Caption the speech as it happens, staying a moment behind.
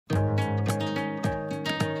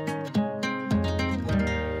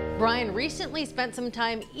Bryan recently spent some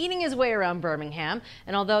time eating his way around Birmingham,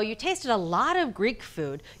 and although you tasted a lot of Greek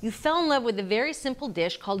food, you fell in love with a very simple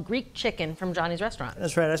dish called Greek chicken from Johnny's restaurant.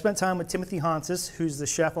 That's right. I spent time with Timothy Hansis, who's the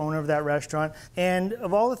chef owner of that restaurant, and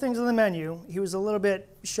of all the things on the menu, he was a little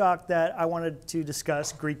bit shocked that I wanted to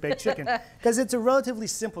discuss Greek baked chicken, because it's a relatively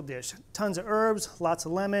simple dish. Tons of herbs, lots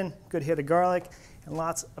of lemon, good hit of garlic, and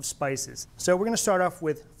lots of spices. So we're going to start off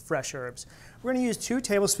with fresh herbs. We're going to use 2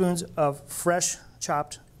 tablespoons of fresh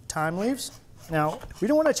chopped thyme leaves. Now, we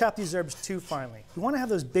don't want to chop these herbs too finely. We want to have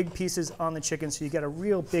those big pieces on the chicken so you get a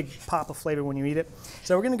real big pop of flavor when you eat it.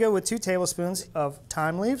 So we're going to go with 2 tablespoons of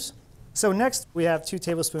thyme leaves. So next, we have 2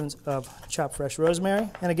 tablespoons of chopped fresh rosemary.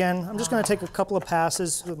 And again, I'm just going to take a couple of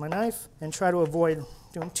passes with my knife and try to avoid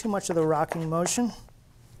doing too much of the rocking motion.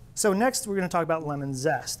 So next, we're going to talk about lemon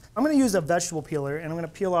zest. I'm going to use a vegetable peeler, and I'm going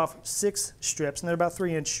to peel off 6 strips, and they're about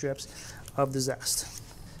 3-inch strips of the zest.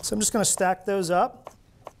 So I'm just going to stack those up,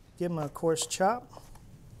 give them a coarse chop.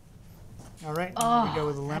 All right, here we go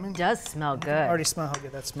with the lemon. That does smell good. I already smell how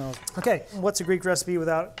good that smells. Okay, what's a Greek recipe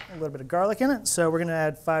without a little bit of garlic in it? So we're going to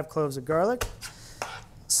add 5 cloves of garlic,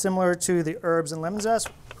 similar to the herbs and lemon zest,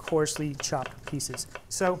 coarsely chopped pieces.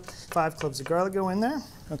 So 5 cloves of garlic go in there.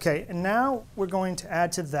 Okay, and now we're going to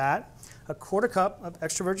add to that a 1/4 cup of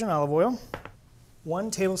extra virgin olive oil,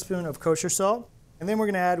 1 tablespoon of kosher salt, and then we're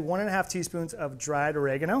going to add 1½ teaspoons of dried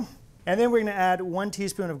oregano, and then we're going to add 1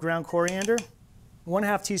 teaspoon of ground coriander,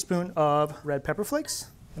 1/2 teaspoon of red pepper flakes,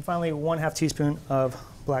 and finally 1/2 teaspoon of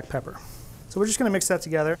black pepper. So we're just going to mix that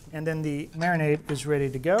together, and then the marinade is ready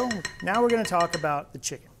to go. Now we're going to talk about the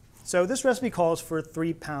chicken. So this recipe calls for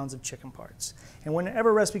 3 pounds of chicken parts. And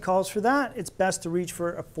whenever a recipe calls for that, it's best to reach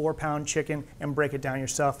for a 4-pound chicken and break it down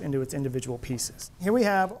yourself into its individual pieces. Here we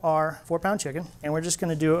have our 4-pound chicken, and we're just going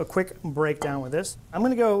to do a quick breakdown with this. I'm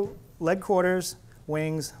going to go leg quarters,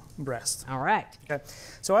 wings, breast. All right. Okay.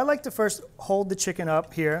 So I like to first hold the chicken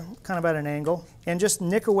up here, kind of at an angle, and just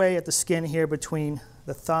nick away at the skin here between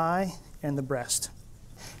the thigh and the breast.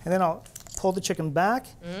 And then I'll pull the chicken back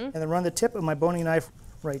and then run the tip of my boning knife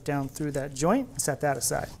right down through that joint and set that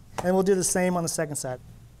aside. And we'll do the same on the second side.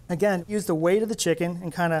 Again, use the weight of the chicken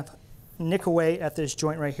and kind of nick away at this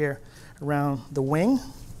joint right here around the wing,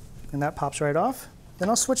 and that pops right off. Then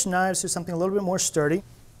I'll switch knives to something a little bit more sturdy.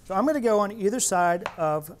 So I'm going to go on either side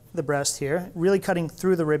of the breast here, really cutting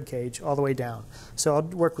through the rib cage all the way down. So I'll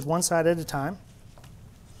work with one side at a time.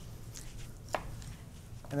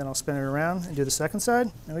 And then I'll spin it around and do the second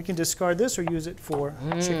side. And we can discard this or use it for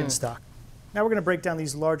chicken stock. Now we're going to break down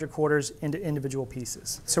these larger quarters into individual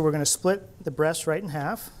pieces. So we're going to split the breast right in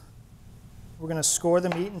half. We're going to score the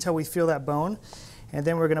meat until we feel that bone. And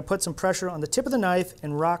then we're going to put some pressure on the tip of the knife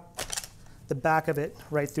and rock the back of it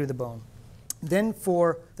right through the bone. Then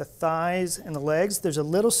for the thighs and the legs, there's a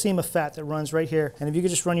little seam of fat that runs right here. And if you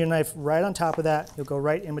could just run your knife right on top of that, you'll go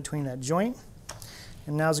right in between that joint.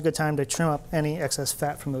 And now's a good time to trim up any excess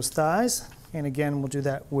fat from those thighs. And again, we'll do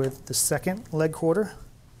that with the second leg quarter.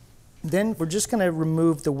 Then we're just going to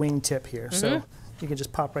remove the wing tip here. So you can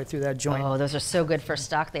just pop right through that joint. Oh, those are so good for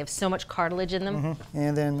stock. They have so much cartilage in them.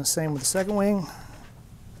 And then the same with the second wing.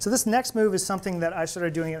 So this next move is something that I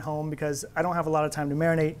started doing at home because I don't have a lot of time to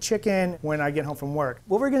marinate chicken when I get home from work.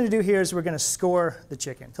 What we're going to do here is we're going to score the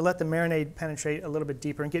chicken to let the marinade penetrate a little bit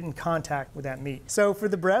deeper and get in contact with that meat. So for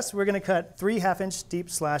the breast, we're going to cut 3 1/2-inch deep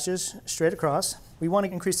slashes straight across. We want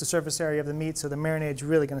to increase the surface area of the meat so the marinade's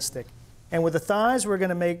really going to stick. And with the thighs, we're going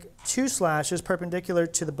to make 2 slashes perpendicular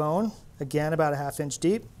to the bone, again about a 1/2-inch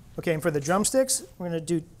deep. Okay, and for the drumsticks, we're going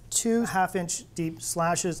to do 2 1/2-inch deep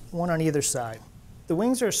slashes, 1 on either side. The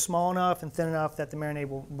wings are small enough and thin enough that the marinade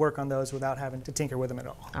will work on those without having to tinker with them at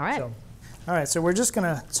all. All right. All right, so we're just going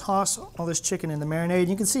to toss all this chicken in the marinade.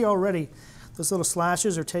 You can see already those little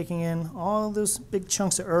slashes are taking in all those big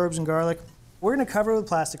chunks of herbs and garlic. We're going to cover it with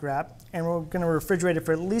plastic wrap, and we're going to refrigerate it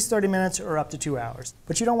for at least 30 minutes or up to 2 hours.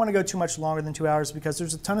 But you don't want to go too much longer than 2 hours because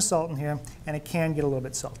there's a ton of salt in here, and it can get a little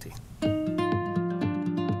bit salty.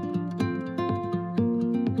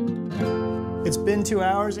 It's been 2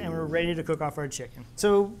 hours, and we're ready to cook off our chicken.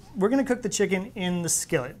 So we're going to cook the chicken in the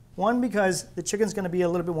skillet. One, because the chicken's going to be a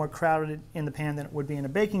little bit more crowded in the pan than it would be in a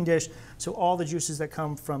baking dish, so all the juices that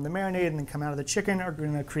come from the marinade and then come out of the chicken are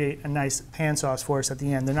going to create a nice pan sauce for us at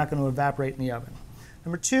the end. They're not going to evaporate in the oven.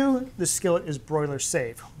 Number 2, the skillet is broiler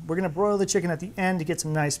safe. We're going to broil the chicken at the end to get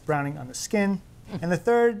some nice browning on the skin. And the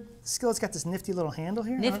third, the skillet's got this nifty little handle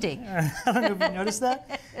here. Nifty. I don't know if you noticed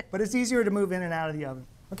that, but it's easier to move in and out of the oven.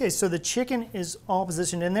 Okay, so the chicken is all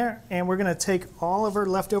positioned in there, and we're going to take all of our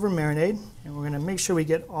leftover marinade, and we're going to make sure we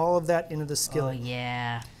get all of that into the skillet. Oh,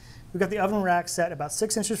 yeah. We've got the oven rack set about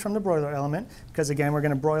 6 inches from the broiler element, because again, we're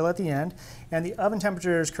going to broil at the end. And the oven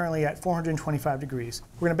temperature is currently at 425 degrees.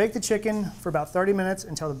 We're going to bake the chicken for about 30 minutes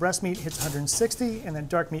until the breast meat hits 160 and then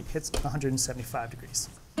dark meat hits 175 degrees.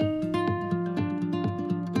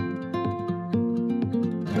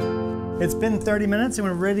 It's been 30 minutes and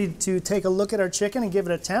we're ready to take a look at our chicken and give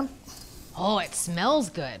it a temp. Oh, it smells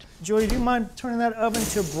good. Julia, do you mind turning that oven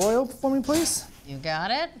to broil for me, please? You got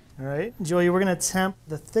it. All right, Julia, we're gonna temp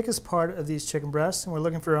the thickest part of these chicken breasts, and we're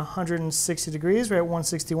looking for 160 degrees. We're at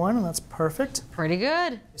 161, and that's perfect. Pretty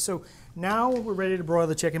good. So now we're ready to broil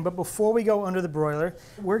the chicken, but before we go under the broiler,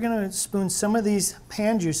 we're gonna spoon some of these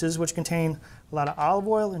pan juices, which contain a lot of olive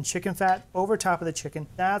oil and chicken fat, over top of the chicken.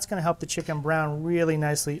 That's gonna help the chicken brown really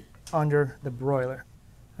nicely under the broiler.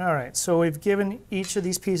 All right, so we've given each of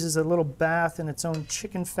these pieces a little bath in its own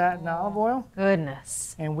chicken fat and olive oil.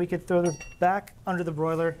 Goodness. And we could throw them back under the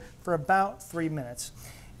broiler for about 3 minutes.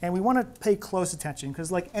 And we want to pay close attention,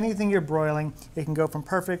 because like anything you're broiling, it can go from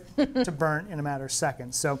perfect to burnt in a matter of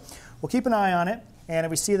seconds. So we'll keep an eye on it, and if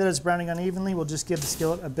we see that it's browning unevenly, we'll just give the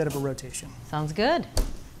skillet a bit of a rotation. Sounds good.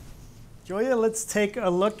 Julia, let's take a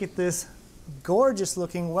look at this gorgeous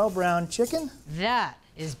looking, well-browned chicken. That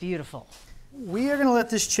is beautiful. We are going to let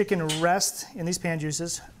this chicken rest in these pan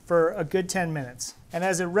juices for a good 10 minutes. And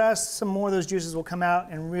as it rests, some more of those juices will come out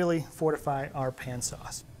and really fortify our pan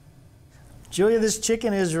sauce. Julia, this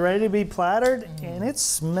chicken is ready to be plattered, and it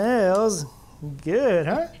smells good,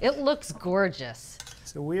 huh? It looks gorgeous.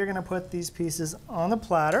 So we are going to put these pieces on the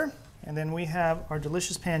platter, and then we have our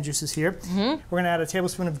delicious pan juices here. We're going to add a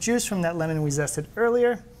tablespoon of juice from that lemon we zested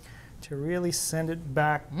earlier to really send it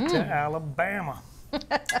back to Alabama.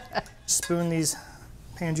 Spoon these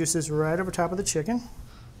pan juices right over top of the chicken.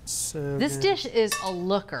 So This dish is a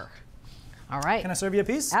looker. All right. Can I serve you a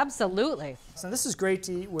piece? Absolutely. So this is great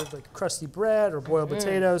to eat with like crusty bread or boiled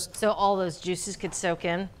potatoes. So all those juices could soak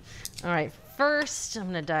in. All right, first I'm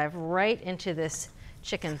gonna dive right into this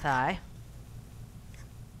chicken thigh.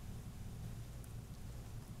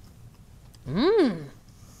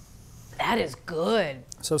 That is good.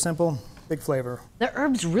 So simple, big flavor. The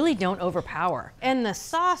herbs really don't overpower. And the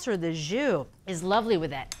sauce, or the jus, is lovely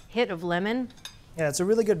with that hit of lemon. Yeah, it's a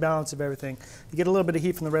really good balance of everything. You get a little bit of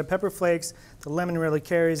heat from the red pepper flakes, the lemon really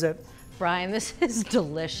carries it. Bryan, this is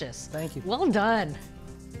delicious. Thank you. Well done.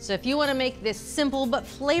 So if you want to make this simple but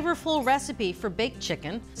flavorful recipe for baked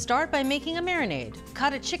chicken, start by making a marinade.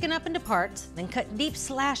 Cut a chicken up into parts, then cut deep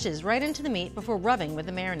slashes right into the meat before rubbing with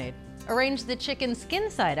the marinade. Arrange the chicken skin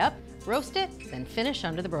side up, roast it, then finish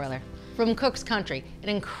under the broiler. From Cook's Country, an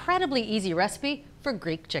incredibly easy recipe for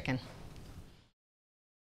Greek chicken.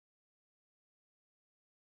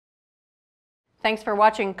 Thanks for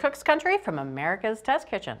watching Cook's Country from America's Test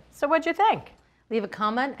Kitchen. So what'd you think? Leave a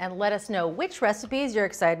comment and let us know which recipes you're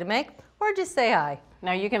excited to make, or just say hi.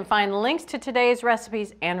 Now you can find links to today's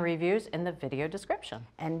recipes and reviews in the video description.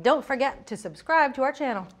 And don't forget to subscribe to our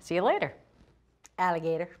channel. See you later.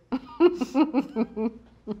 Alligator.